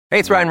Hey,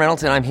 it's Ryan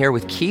Reynolds, and I'm here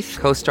with Keith,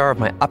 co-star of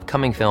my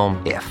upcoming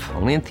film, If,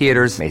 only in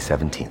theaters May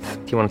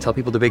 17th. Do you want to tell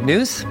people the big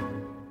news?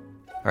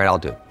 All right, I'll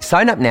do it.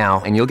 Sign up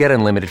now and you'll get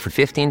unlimited for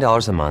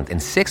 $15 a month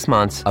and 6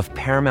 months of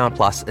Paramount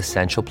Plus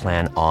Essential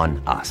Plan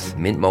on us.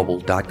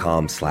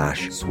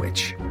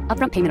 MintMobile.com/switch.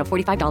 Upfront payment of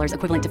 $45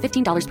 equivalent to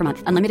 $15 per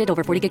month. Unlimited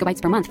over 40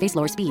 gigabytes per month. Face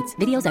lower speeds.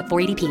 Videos at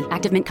 480p.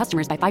 Active Mint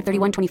customers by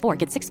 531.24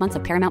 get 6 months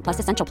of Paramount Plus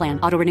Essential Plan.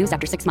 Auto renews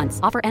after 6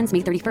 months. Offer ends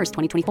May 31st,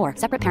 2024.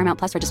 Separate Paramount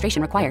Plus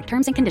registration required.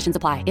 Terms and conditions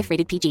apply if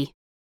rated PG.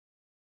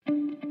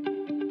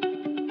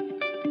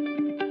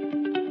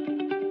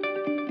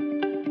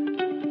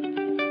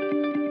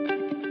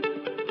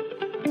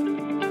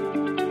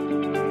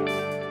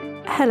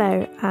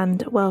 Hello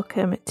and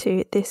welcome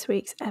to this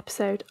week's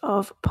episode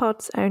of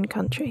Pod's Own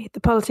Country, the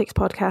politics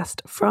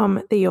podcast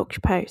from the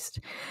Yorkshire Post.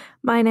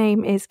 My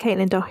name is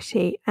Caitlin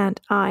Doherty and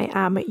I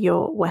am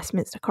your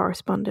Westminster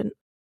correspondent.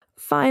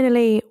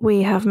 Finally,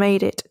 we have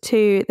made it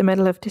to the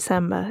middle of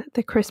December.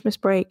 The Christmas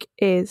break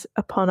is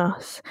upon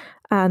us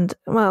and,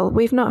 well,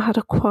 we've not had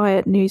a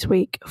quiet news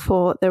week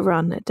for the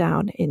run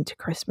down into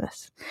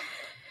Christmas.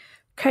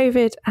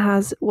 COVID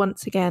has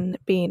once again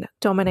been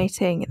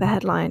dominating the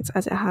headlines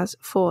as it has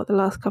for the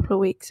last couple of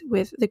weeks,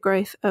 with the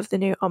growth of the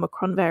new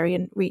Omicron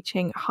variant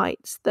reaching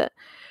heights that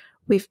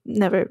we've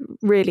never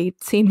really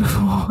seen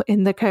before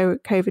in the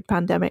COVID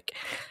pandemic.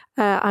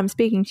 I'm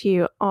speaking to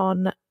you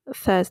on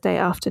Thursday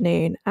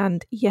afternoon,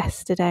 and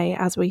yesterday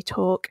as we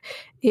talk,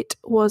 it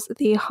was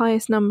the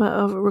highest number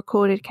of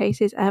recorded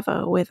cases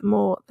ever, with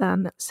more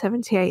than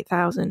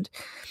 78,000.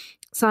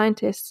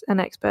 Scientists and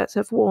experts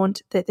have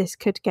warned that this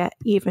could get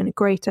even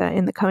greater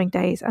in the coming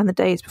days and the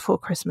days before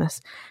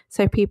Christmas.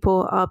 So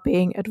people are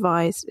being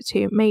advised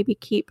to maybe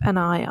keep an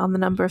eye on the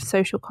number of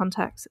social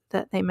contacts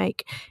that they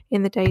make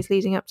in the days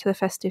leading up to the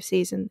festive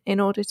season in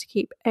order to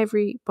keep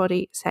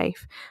everybody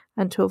safe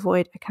and to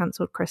avoid a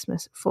cancelled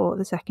Christmas for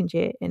the second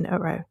year in a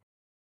row.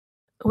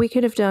 We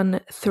could have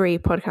done 3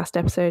 podcast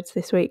episodes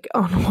this week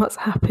on what's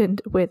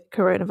happened with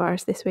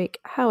coronavirus this week.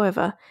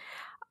 However,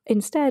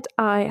 instead,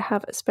 I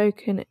have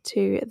spoken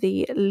to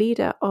the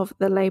leader of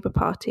the Labour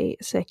Party,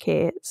 Sir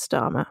Keir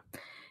Starmer.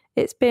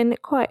 It's been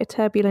quite a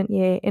turbulent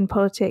year in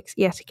politics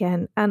yet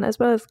again, and as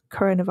well as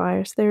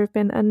coronavirus, there have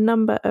been a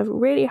number of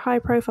really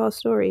high-profile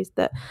stories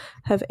that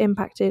have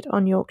impacted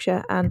on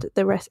Yorkshire and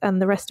the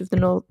rest of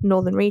the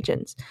northern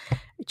regions.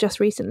 Just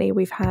recently,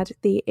 we've had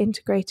the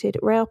integrated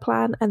rail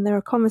plan, and there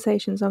are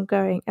conversations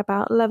ongoing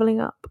about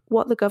levelling up,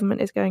 what the government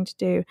is going to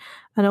do,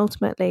 and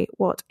ultimately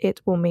what it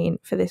will mean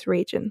for this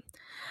region.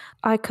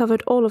 I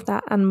covered all of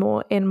that and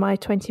more in my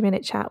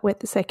 20-minute chat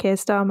with Sir Keir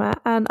Starmer,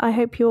 and I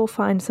hope you all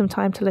find some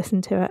time to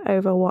listen to it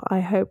over what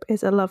I hope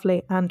is a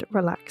lovely and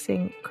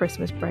relaxing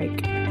Christmas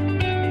break.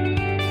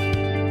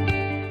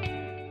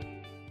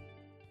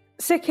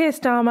 Sir Keir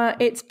Starmer,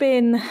 it's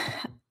been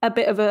a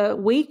bit of a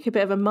week, a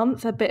bit of a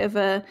month, a bit of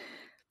a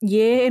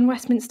year in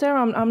Westminster.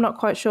 I'm not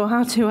quite sure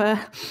how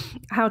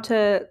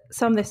to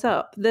sum this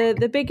up.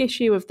 The big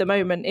issue of the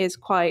moment is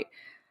quite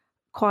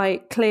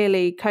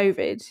clearly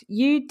COVID.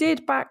 You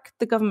did back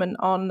the government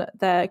on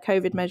their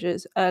COVID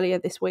measures earlier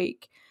this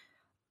week.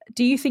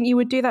 Do you think you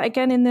would do that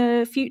again in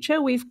the future?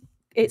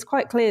 It's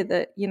quite clear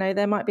that,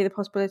 there might be the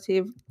possibility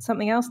of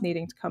something else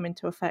needing to come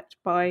into effect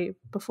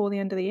before the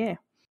end of the year.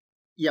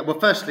 Yeah, well,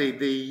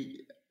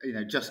 firstly,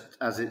 just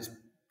as it's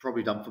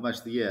probably done for most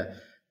of the year,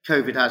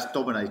 COVID has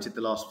dominated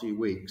the last few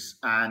weeks,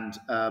 and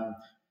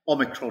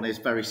Omicron is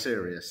very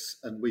serious.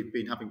 And we've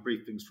been having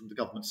briefings from the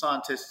government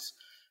scientists.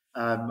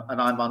 And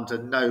I'm under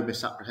no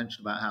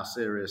misapprehension about how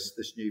serious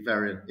this new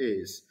variant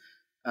is.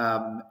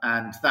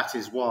 And that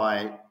is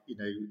why,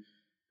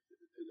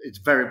 it's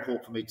very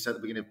important for me to say at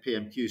the beginning of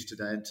PMQs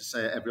today and to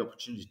say at every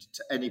opportunity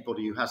to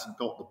anybody who hasn't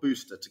got the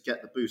booster to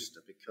get the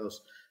booster,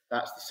 because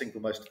that's the single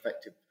most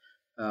effective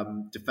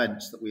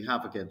defence that we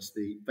have against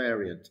the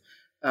variant.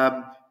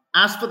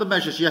 As for the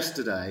measures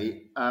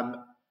yesterday,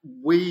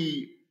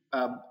 we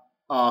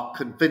are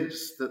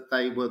convinced that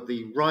they were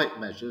the right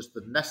measures,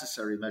 the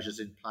necessary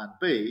measures in Plan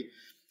B,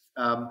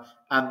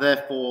 and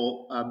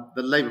therefore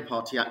the Labour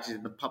Party acted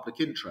in the public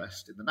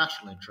interest, in the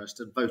national interest,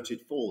 and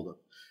voted for them.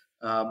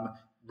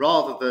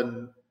 Rather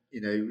than,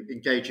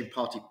 engage in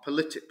party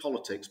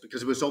politics,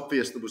 because it was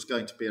obvious there was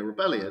going to be a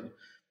rebellion,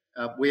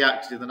 we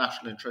acted in the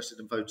national interest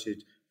and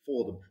voted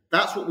for them.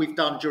 That's what we've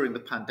done during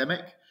the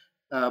pandemic,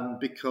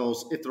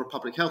 because if there are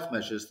public health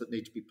measures that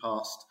need to be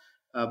passed,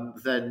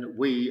 then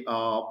we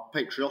are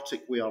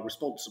patriotic, we are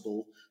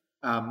responsible,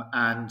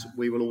 and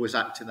we will always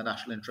act in the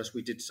national interest.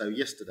 We did so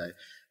yesterday,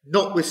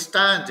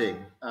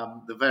 notwithstanding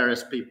the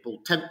various people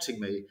tempting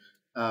me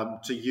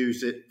to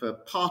use it for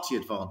party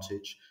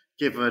advantage,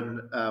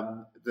 given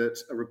that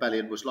a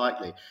rebellion was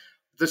likely.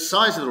 The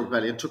size of the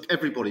rebellion took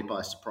everybody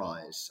by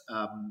surprise.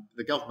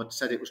 The government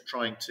said it was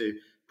trying to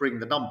bring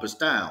the numbers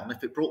down.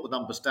 If it brought the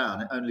numbers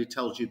down, it only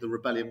tells you the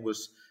rebellion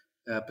was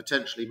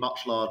potentially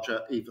much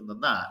larger even than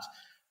that.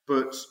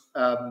 But,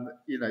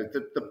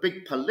 the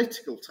big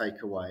political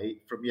takeaway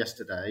from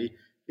yesterday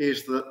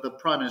is that the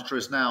Prime Minister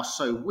is now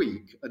so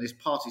weak and his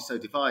party so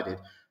divided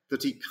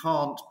that he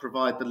can't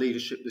provide the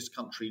leadership this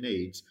country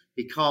needs.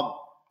 He can't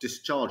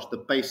discharge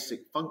the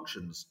basic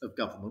functions of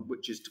government,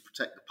 which is to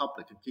protect the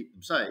public and keep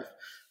them safe.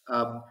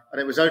 And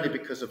it was only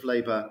because of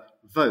Labour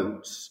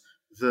votes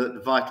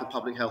that vital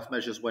public health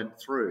measures went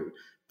through.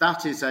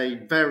 That is a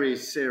very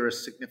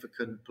serious,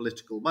 significant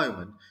political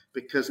moment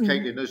because,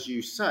 Caitlin, as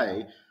you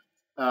say,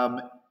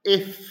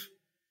 if,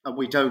 and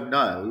we don't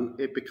know,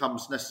 it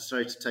becomes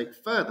necessary to take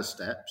further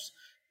steps,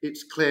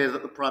 it's clear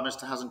that the Prime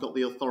Minister hasn't got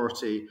the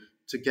authority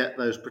to get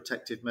those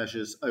protective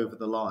measures over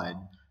the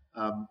line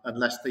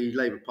unless the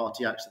Labour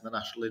Party acts in the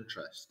national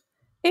interest.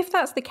 If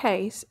that's the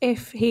case,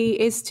 if he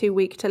is too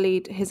weak to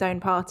lead his own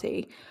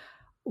party,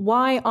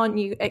 why aren't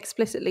you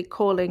explicitly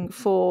calling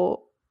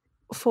for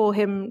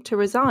him to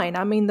resign?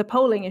 I mean, the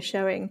polling is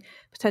showing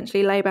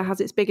potentially Labour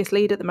has its biggest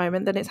lead at the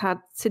moment than it's had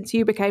since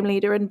you became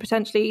leader, and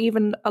potentially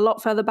even a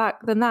lot further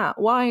back than that.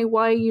 Why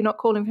are you not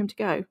calling for him to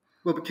go?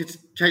 Well, because,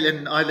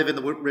 Caitlin, I live in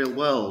the real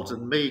world,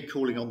 and me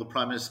calling on the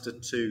Prime Minister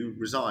to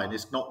resign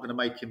is not going to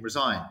make him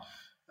resign.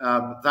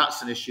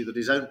 That's an issue that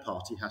his own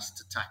party has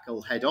to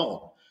tackle head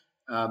on.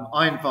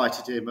 I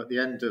invited him at the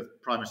end of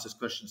Prime Minister's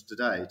Questions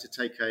today to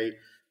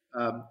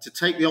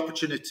take the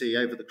opportunity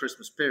over the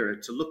Christmas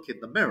period to look in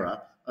the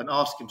mirror and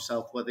ask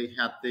himself whether he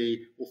had the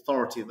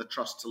authority and the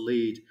trust to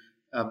lead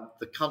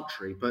the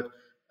country. But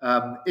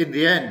in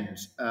the end,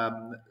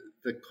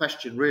 the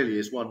question really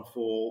is one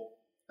for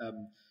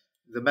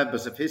the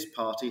members of his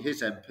party,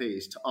 his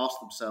MPs, to ask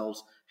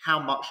themselves how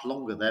much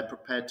longer they're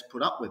prepared to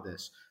put up with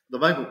this.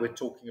 At the moment, we're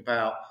talking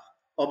about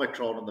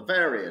Omicron and the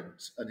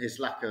variant and his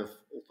lack of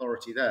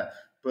authority there.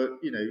 But,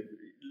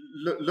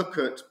 look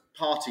at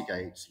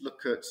Partygate,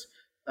 look at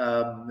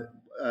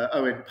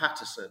Owen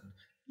Paterson,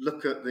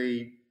 look at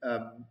the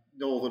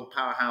Northern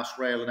Powerhouse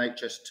Rail and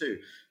HS2.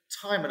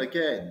 Time and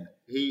again,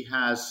 he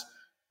has,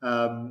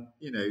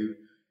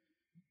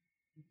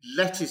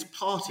 let his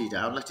party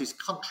down, let his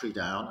country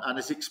down, and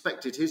has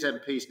expected his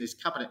MPs and his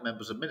cabinet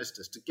members and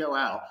ministers to go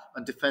out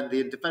and defend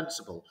the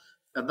indefensible.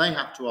 And they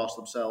have to ask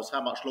themselves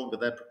how much longer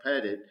they're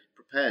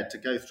prepared to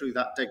go through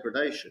that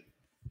degradation.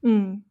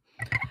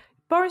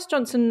 Boris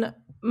Johnson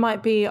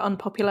might be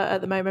unpopular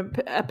at the moment,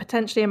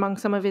 potentially among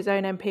some of his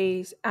own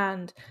MPs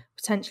and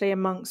potentially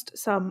amongst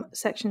some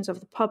sections of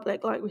the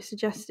public, like we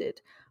suggested.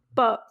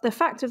 But the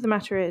fact of the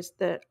matter is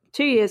that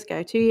 2 years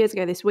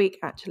ago this week,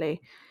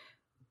 actually,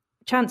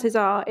 chances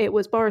are it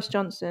was Boris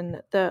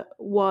Johnson that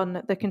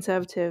won the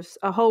Conservatives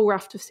a whole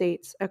raft of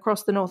seats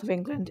across the north of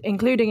England,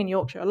 including in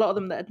Yorkshire, a lot of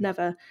them that had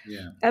never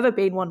ever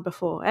been won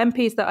before.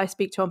 MPs that I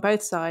speak to on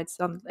both sides,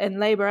 in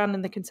Labour and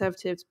in the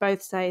Conservatives,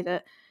 both say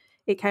that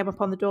it came up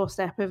on the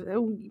doorstep of,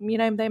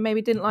 they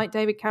maybe didn't like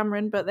David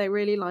Cameron, but they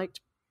really liked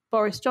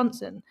Boris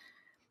Johnson.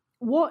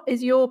 What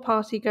is your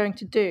party going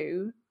to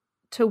do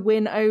to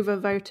win over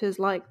voters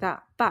like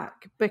that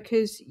back?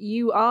 Because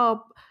you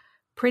are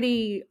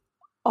pretty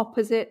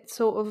opposite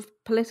sort of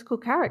political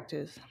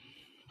characters.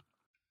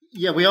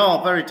 Yeah, we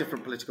are very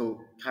different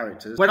political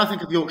characters. When I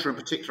think of Yorkshire in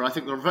particular, I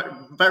think there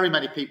are very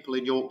many people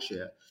in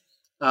Yorkshire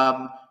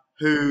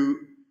who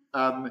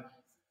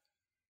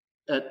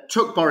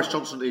took Boris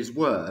Johnson at his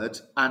word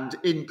and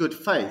in good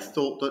faith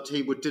thought that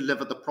he would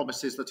deliver the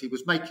promises that he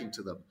was making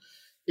to them.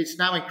 It's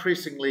now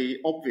increasingly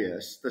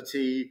obvious that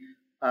he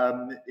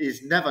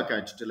is never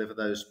going to deliver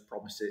those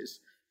promises.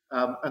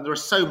 And there are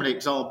so many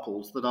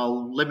examples that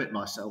I'll limit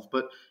myself,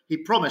 but he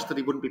promised that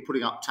he wouldn't be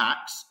putting up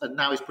tax, and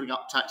now he's putting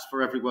up tax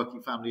for every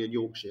working family in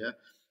Yorkshire.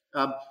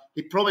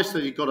 He promised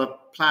that he'd got a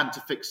plan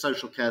to fix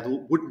social care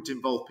that wouldn't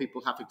involve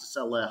people having to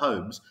sell their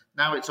homes.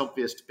 Now it's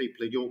obvious to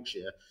people in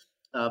Yorkshire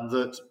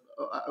that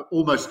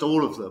almost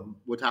all of them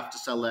would have to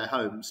sell their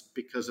homes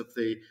because of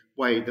the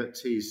way that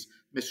he's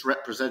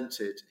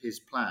misrepresented his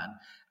plan.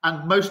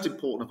 And most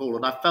important of all,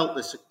 and I felt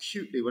this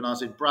acutely when I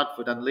was in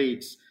Bradford and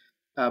Leeds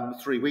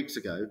 3 weeks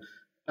ago,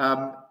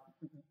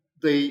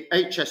 the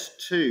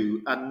HS2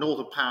 and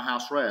Northern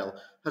Powerhouse Rail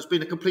has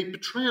been a complete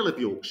betrayal of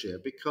Yorkshire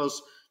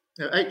because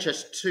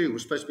HS2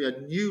 was supposed to be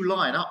a new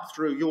line up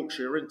through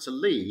Yorkshire into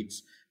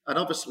Leeds, and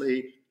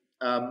obviously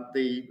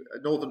the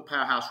Northern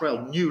Powerhouse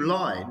Rail new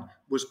line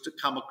was to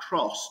come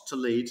across to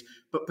Leeds,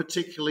 but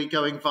particularly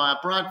going via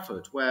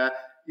Bradford, where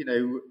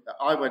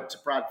I went to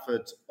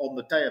Bradford on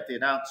the day of the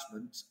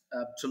announcement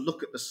to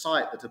look at the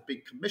site that had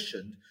been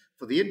commissioned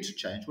for the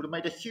interchange. Would have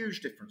made a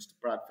huge difference to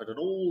Bradford and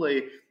all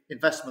the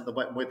investment that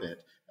went with it,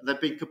 and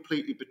they've been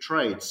completely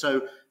betrayed.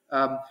 So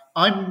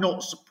I'm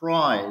not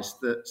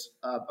surprised that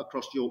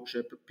across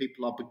Yorkshire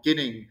people are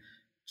beginning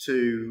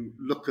to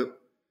look at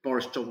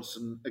Boris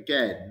Johnson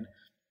again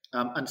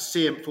and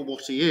see him for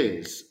what he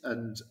is.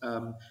 And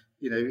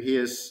he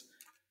has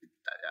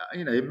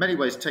in many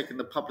ways taken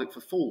the public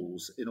for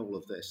fools in all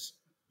of this,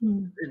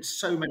 in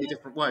so many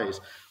different ways.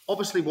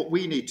 Obviously, what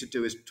we need to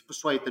do is to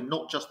persuade them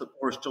not just that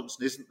Boris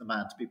Johnson isn't the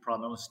man to be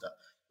Prime Minister,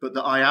 but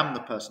that I am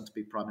the person to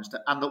be Prime Minister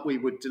and that we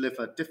would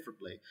deliver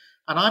differently.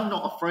 And I'm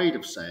not afraid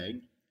of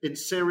saying, in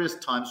serious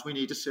times, we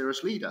need a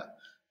serious leader.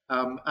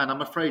 And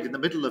I'm afraid in the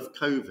middle of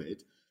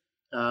COVID,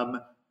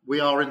 we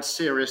are in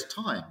serious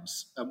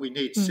times and we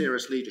need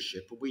serious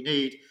leadership. And we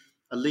need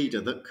a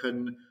leader that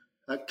can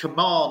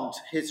command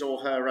his or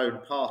her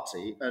own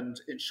party and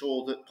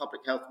ensure that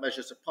public health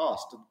measures are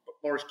passed. And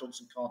Boris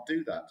Johnson can't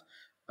do that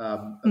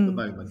at the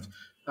moment.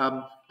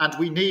 And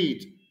we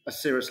need a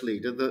serious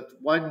leader that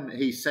when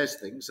he says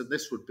things, and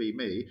this would be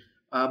me,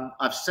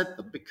 I've said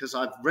them because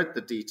I've read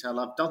the detail,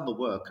 I've done the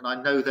work, and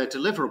I know they're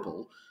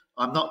deliverable.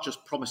 I'm not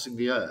just promising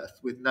the earth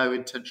with no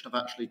intention of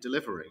actually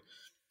delivering.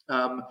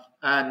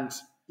 And,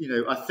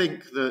 I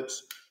think that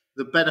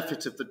the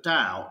benefit of the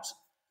doubt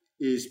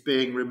is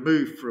being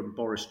removed from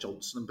Boris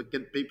Johnson,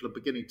 and people are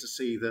beginning to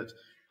see that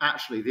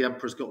actually the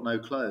emperor's got no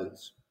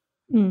clothes.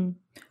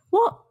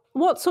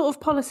 What sort of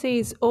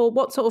policies or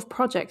what sort of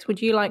projects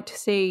would you like to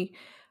see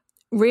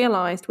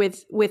realised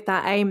with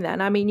that aim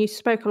then? I mean, you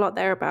spoke a lot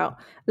there about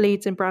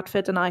Leeds and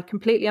Bradford, and I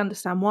completely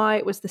understand why.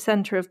 It was the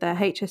centre of their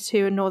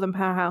HS2 and Northern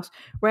Powerhouse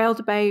rail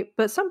debate.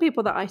 But some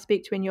people that I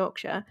speak to in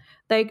Yorkshire,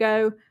 they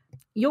go,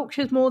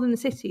 Yorkshire's more than the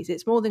cities.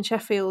 It's more than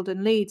Sheffield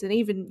and Leeds and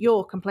even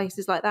York and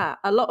places like that.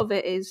 A lot of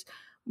it is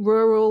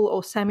rural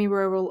or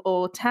semi-rural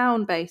or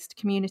town-based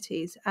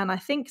communities. And I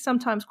think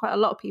sometimes quite a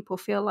lot of people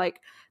feel like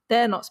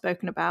they're not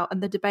spoken about,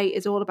 and the debate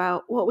is all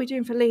about what are we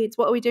doing for Leeds,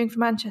 what are we doing for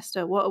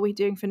Manchester, what are we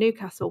doing for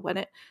Newcastle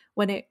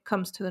when it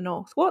comes to the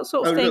north. What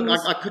sort of things? Look,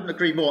 I couldn't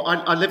agree more.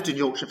 I lived in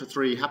Yorkshire for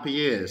 3 happy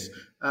years,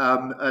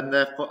 and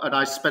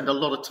I spend a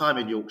lot of time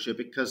in Yorkshire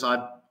because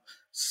I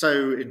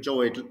so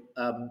enjoyed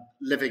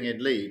living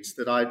in Leeds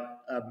that I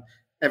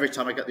every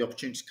time I get the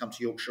opportunity to come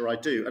to Yorkshire, I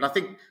do. And I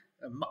think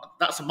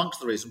that's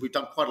amongst the reasons we've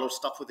done quite a lot of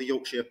stuff with the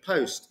Yorkshire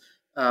Post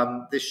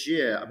this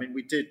year. I mean,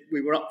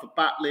 we were up for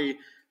Batley.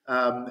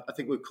 I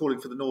think we're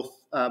calling for the North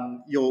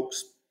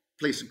York's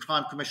Police and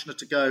Crime Commissioner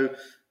to go.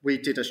 We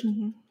did a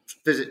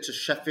visit to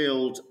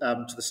Sheffield,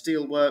 to the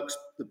steelworks.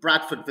 The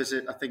Bradford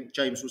visit, I think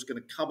James was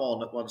going to come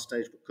on at one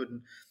stage but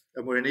couldn't.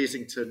 And we're in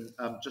Easington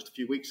just a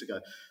few weeks ago.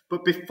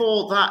 But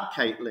before that,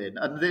 Caitlin,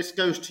 and this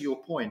goes to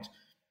your point,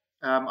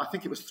 I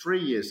think it was 3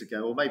 years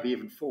ago, or maybe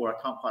even 4,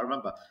 I can't quite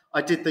remember.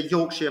 I did the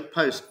Yorkshire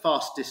Post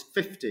Fastest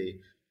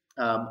 50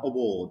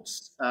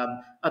 awards.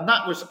 And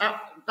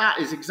that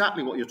is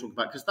exactly what you're talking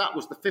about, because that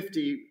was the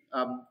 50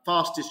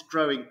 fastest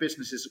growing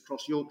businesses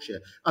across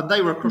Yorkshire. And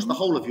they were across the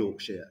whole of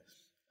Yorkshire.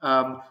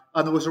 And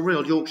there was a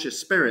real Yorkshire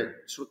spirit,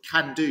 sort of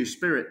can-do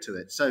spirit to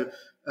it. So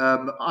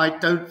I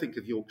don't think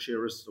of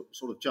Yorkshire as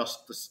sort of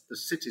just the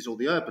cities or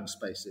the urban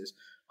spaces.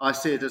 I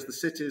see it as the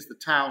cities, the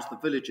towns, the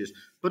villages,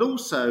 but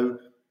also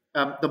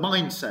the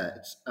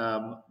mindset.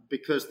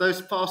 Because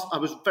I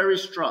was very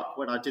struck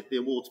when I did the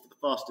awards for the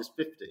Fastest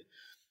 50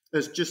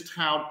 as just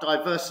how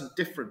diverse and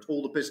different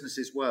all the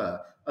businesses were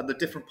and the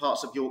different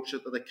parts of Yorkshire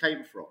that they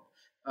came from,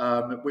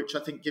 which I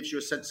think gives you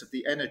a sense of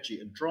the energy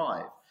and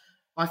drive.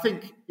 I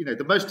think,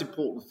 the most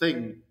important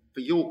thing for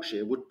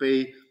Yorkshire would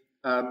be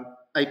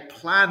a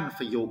plan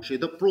for Yorkshire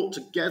that brought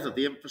together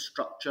the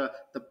infrastructure,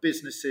 the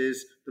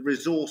businesses, the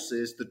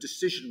resources, the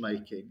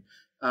decision-making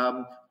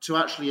to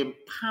actually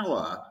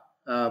empower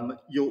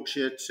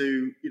Yorkshire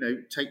to,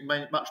 take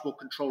much more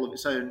control of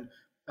its own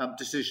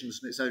decisions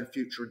and its own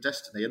future and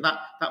destiny. And that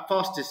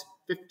Fastest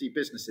 50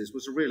 businesses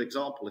was a real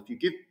example. If you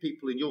give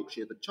people in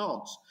Yorkshire the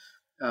chance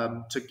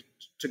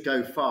to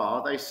go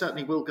far, they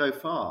certainly will go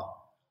far.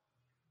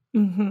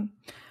 Mm-hmm.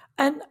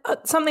 And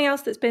something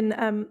else that's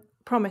been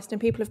promised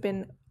and people have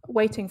been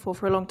waiting for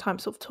a long time,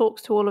 sort of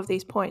talks to all of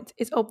these points,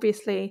 is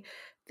obviously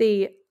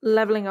the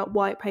Levelling Up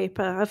white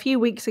paper. A few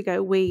weeks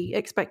ago, we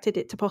expected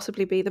it to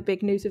possibly be the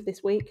big news of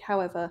this week.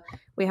 However,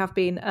 we have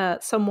been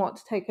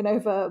somewhat taken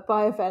over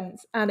by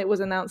events, and it was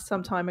announced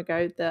some time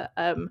ago that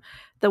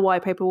the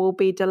white paper will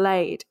be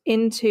delayed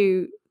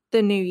into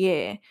the new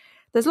year.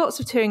 There's lots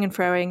of toing and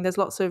froing. There's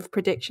lots of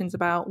predictions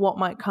about what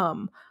might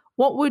come.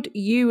 What would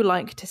you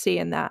like to see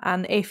in that?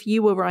 And if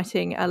you were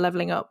writing a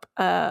Levelling Up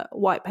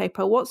white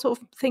paper, what sort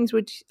of things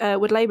would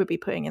Labour be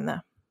putting in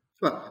there?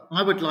 Well,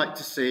 I would like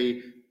to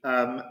see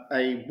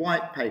a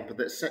white paper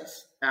that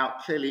sets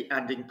out clearly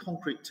and in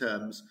concrete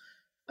terms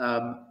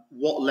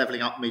what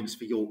levelling up means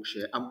for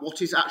Yorkshire and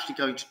what is actually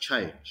going to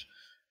change.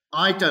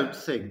 I don't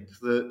think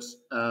that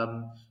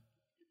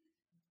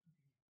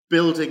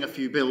building a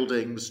few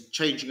buildings,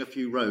 changing a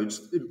few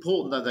roads,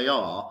 important though they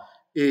are,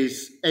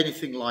 is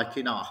anything like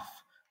enough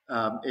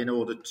in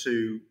order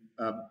to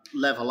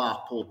level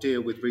up or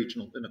deal with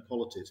regional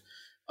inequalities.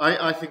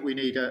 I think we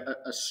need a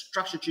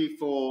strategy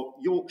for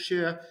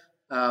Yorkshire.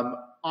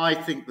 I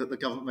think that the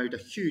government made a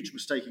huge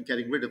mistake in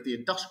getting rid of the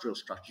industrial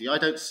strategy. I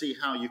don't see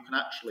how you can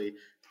actually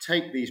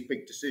take these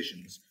big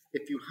decisions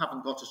if you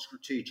haven't got a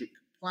strategic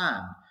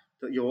plan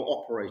that you're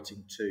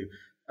operating to.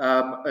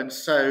 And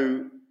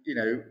so,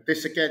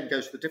 this again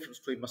goes to the difference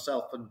between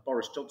myself and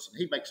Boris Johnson.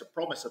 He makes a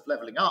promise of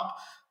levelling up.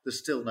 There's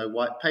still no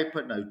white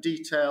paper, no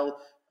detail,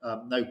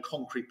 no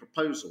concrete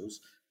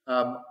proposals.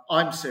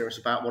 I'm serious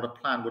about what a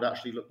plan would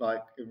actually look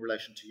like in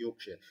relation to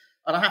Yorkshire.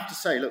 And I have to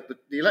say, look,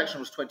 the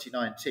election was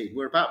 2019.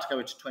 We're about to go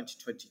into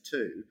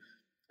 2022.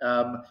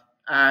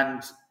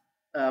 And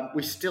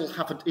we still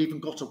haven't even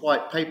got a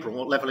white paper on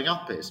what levelling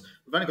up is.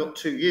 We've only got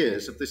 2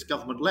 years of this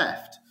government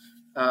left.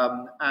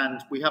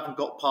 And we haven't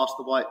got past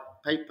the white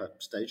paper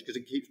stage because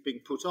it keeps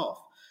being put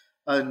off.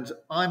 And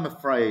I'm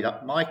afraid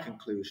my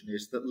conclusion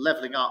is that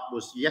levelling up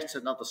was yet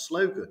another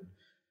slogan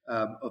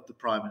of the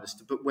Prime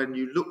Minister. But when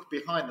you look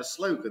behind the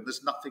slogan,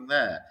 there's nothing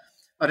there.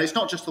 And it's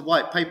not just the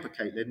white paper,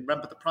 Caitlin.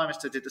 Remember, the Prime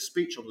Minister did a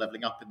speech on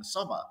levelling up in the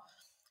summer,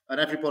 and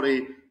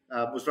everybody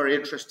was very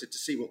interested to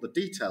see what the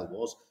detail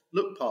was.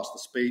 Look past the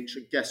speech,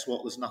 and guess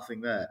what? There's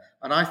nothing there.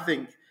 And I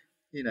think,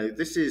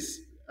 this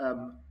is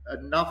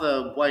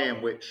another way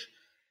in which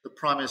the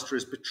Prime Minister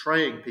is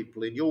betraying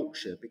people in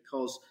Yorkshire,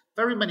 because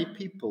very many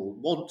people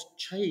want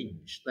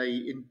change. They,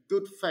 in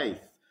good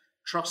faith,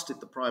 trusted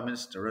the Prime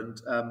Minister, and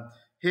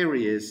here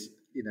he is,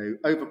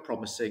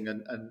 over-promising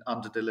and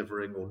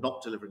under-delivering or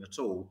not delivering at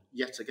all,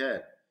 yet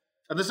again.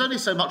 And there's only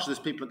so much of this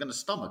people are going to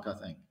stomach, I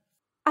think.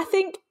 I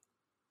think,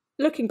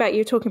 looking back,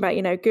 you're talking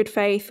about, good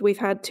faith. We've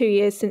had 2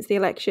 years since the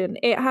election.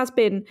 It has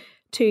been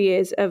 2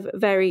 years of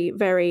very,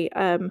 very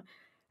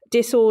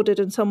disordered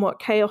and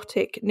somewhat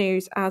chaotic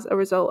news as a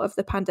result of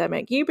the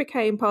pandemic. You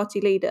became party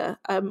leader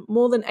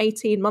more than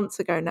 18 months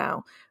ago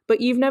now,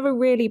 but you've never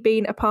really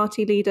been a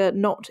party leader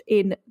not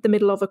in the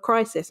middle of a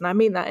crisis, and I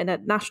mean that in a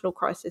national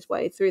crisis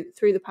way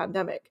through the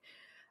pandemic.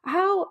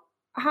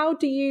 How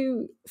do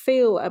you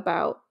feel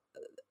about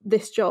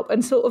this job,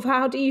 and sort of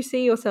how do you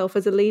see yourself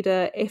as a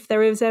leader if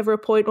there is ever a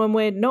point when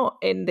we're not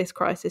in this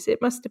crisis?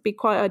 It must be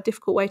quite a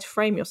difficult way to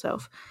frame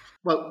yourself.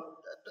 Well,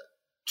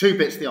 two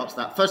bits to the answer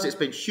to that. First, it's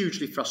been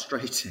hugely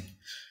frustrating.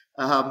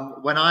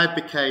 When I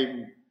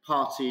became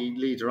party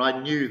leader,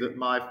 I knew that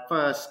my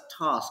first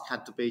task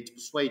had to be to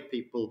persuade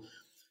people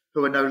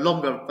who are no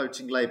longer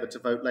voting Labour to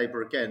vote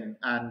Labour again.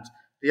 And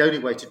the only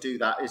way to do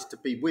that is to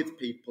be with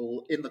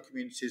people in the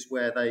communities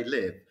where they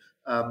live.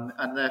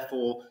 And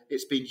therefore,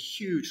 it's been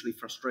hugely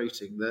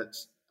frustrating that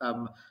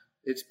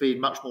it's been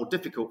much more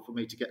difficult for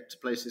me to get to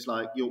places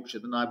like Yorkshire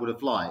than I would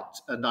have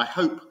liked. And I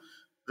hope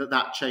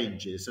that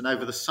changes. And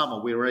over the summer,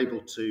 we were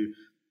able to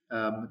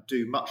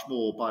do much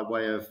more by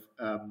way of,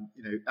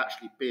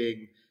 actually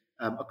being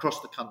across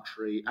the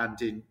country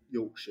and in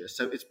Yorkshire.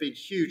 So it's been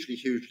hugely,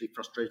 hugely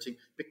frustrating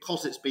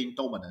because it's been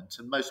dominant.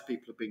 And most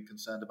people have been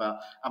concerned about,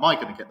 am I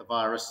going to get the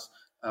virus?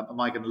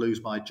 Am I going to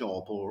lose my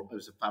job? Or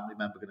is a family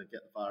member going to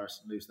get the virus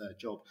and lose their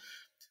job?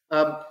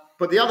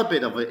 But the other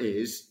bit of it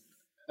is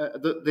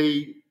that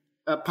the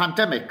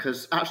pandemic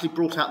has actually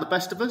brought out the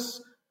best of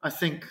us. I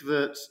think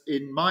that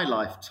in my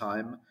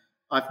lifetime,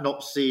 I've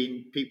not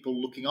seen people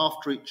looking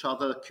after each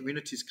other,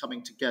 communities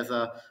coming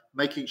together,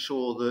 making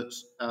sure that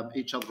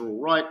each other are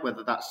all right,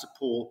 whether that's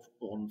support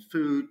on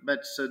food,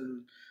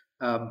 medicine,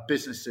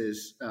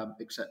 businesses,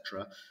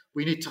 etc.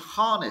 We need to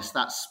harness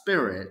that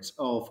spirit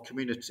of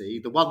community,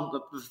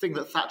 the thing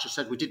that Thatcher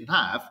said we didn't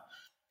have.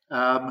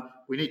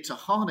 We need to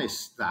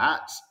harness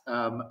that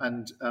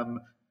and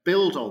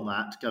build on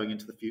that going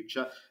into the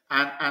future.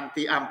 And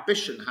the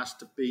ambition has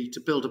to be to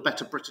build a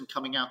better Britain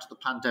coming out of the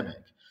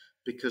pandemic,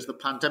 because the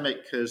pandemic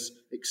has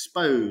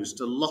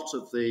exposed a lot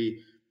of the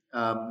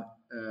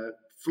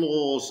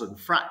flaws and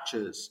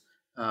fractures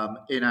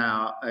in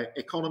our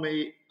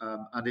economy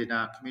and in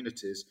our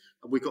communities.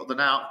 And we've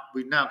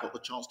now got the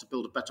chance to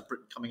build a better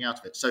Britain coming out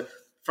of it. So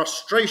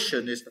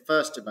frustration is the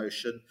first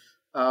emotion.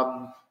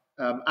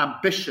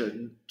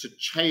 Ambition to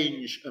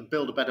change and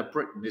build a better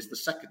Britain is the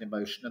second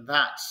emotion. And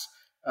that's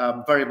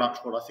very much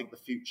what I think the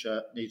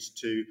future needs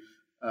to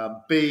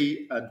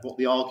be, and what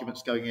the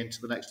arguments going into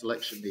the next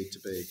election need to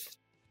be.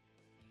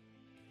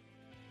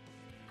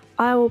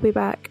 I will be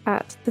back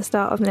at the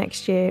start of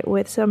next year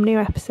with some new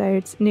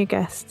episodes, new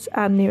guests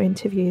and new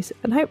interviews,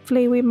 and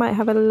hopefully we might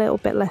have a little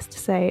bit less to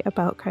say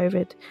about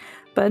COVID.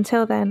 But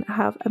until then,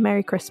 have a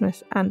Merry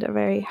Christmas and a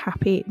very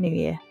happy New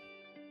Year.